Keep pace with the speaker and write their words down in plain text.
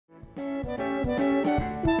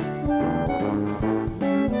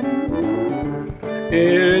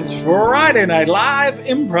It's Friday Night Live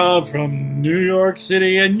Improv from New York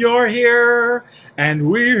City, and you're here, and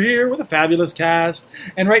we're here with a fabulous cast.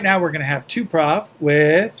 And right now we're going to have two-prov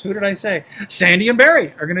with, who did I say? Sandi and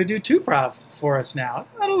Barry are going to do two-prov for us now.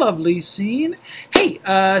 A lovely scene. Hey,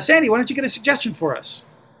 Sandi, why don't you get a suggestion for us?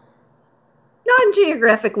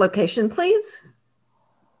 Non-geographic location, please.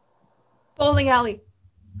 Bowling alley.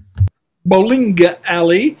 Bowling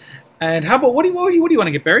alley. And how about, what do you want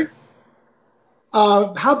to get, Barry?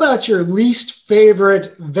 How about your least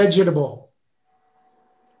favorite vegetable?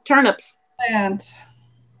 Turnips. Eggplant.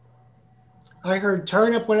 I heard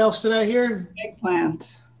turnip. What else did I hear?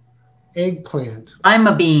 Eggplant. Eggplant.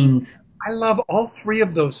 Lima beans. I love all three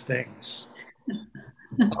of those things.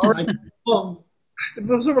 All right. Well,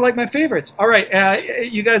 Those were like my favorites. All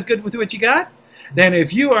right, you guys good with what you got? Then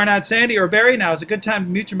if you are not Sandi or Barry, now is a good time to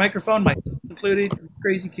mute your microphone, myself included.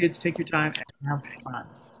 Crazy kids, take your time and have fun.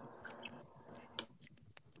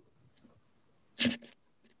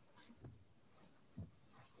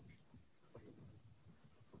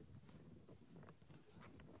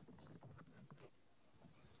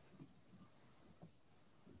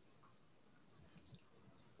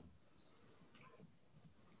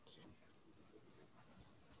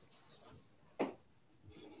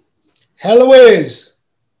 Heloise.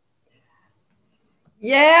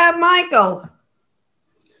 Yeah, Michael.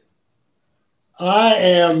 I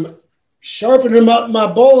am sharpening up my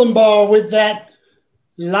bowling ball with that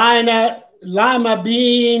lima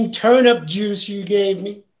bean turnip juice you gave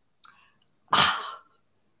me.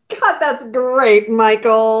 God, that's great,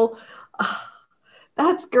 Michael.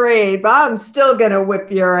 That's great, but I'm still going to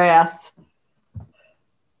whip your ass.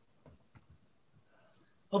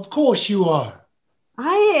 Of course you are.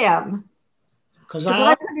 I am. Because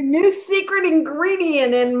I put a new secret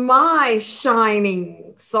ingredient in my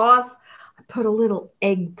shining sauce. I put a little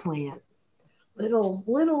eggplant,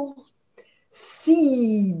 little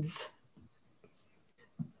seeds.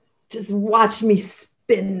 Just watch me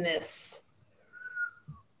spin this.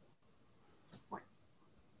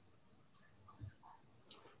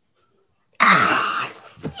 Ah,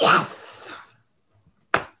 yes.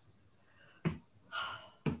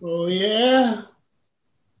 Oh, yeah?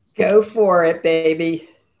 Go for it, baby.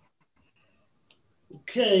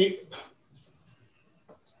 Okay.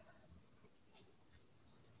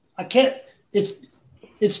 I can't,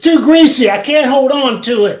 it's too greasy. I can't hold on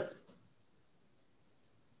to it.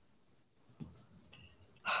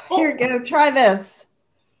 Here you go. Try this.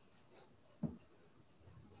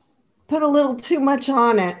 Put a little too much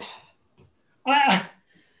on it.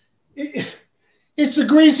 It's the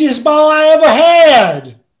greasiest ball I ever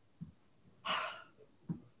had.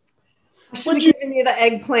 I should have given you the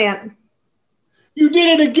eggplant. You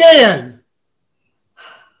did it again.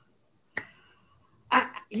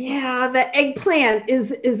 Yeah, the eggplant is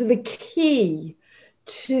the key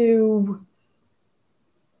to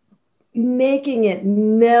making it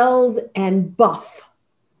meld and buff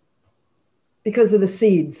because of the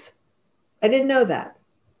seeds. I didn't know that.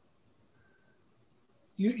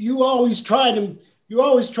 You always trying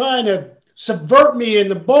to subvert me in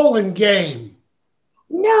the bowling game.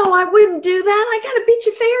 No, I wouldn't do that. I got to beat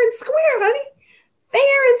you fair and square, honey.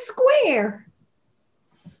 Fair and square.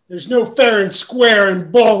 There's no fair and square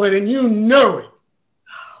in bowling, and you know it.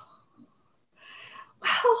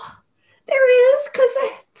 Well, there is, because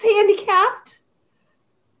it's handicapped.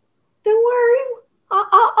 Don't worry.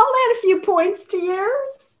 I'll add a few points to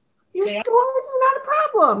yours. Your score is not a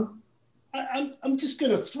problem. I'm just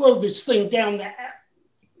going to throw this thing down the...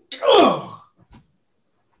 Oh!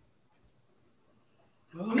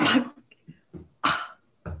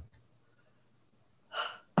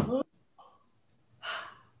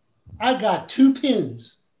 I got 2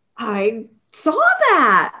 pins. I saw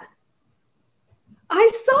that.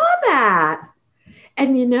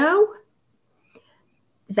 And you know,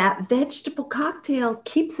 that vegetable cocktail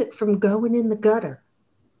keeps it from going in the gutter.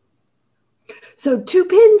 So 2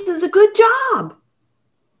 pins is a good job.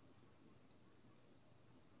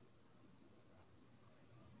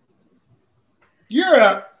 You're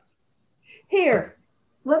up. Here,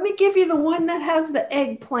 let me give you the one that has the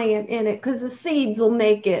eggplant in it because the seeds will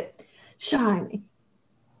make it shiny.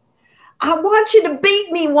 I want you to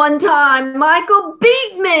beat me one time, Michael.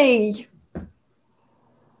 Beat me.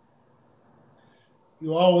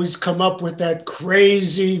 You always come up with that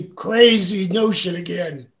crazy, crazy notion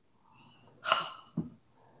again.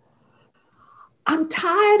 I'm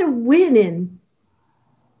tired of winning.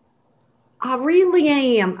 I really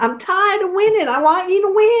am. I'm tired of winning. I want you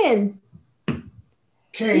to win.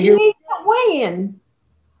 Okay, you need to win.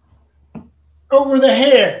 Over the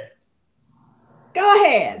head. Go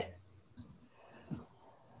ahead.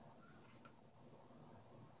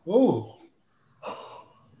 Oh.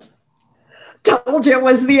 Told you it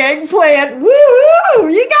was the eggplant. Woo!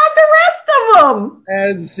 You got the rest of them.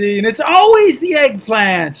 And see, and it's always the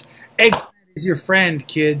eggplant. Eggplant is your friend,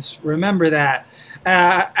 kids. Remember that.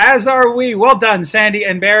 As are we. Well done, Sandy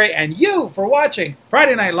and Barry, and you for watching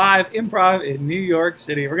Friday Night Live Improv in New York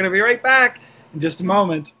City. We're going to be right back in just a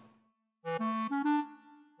moment.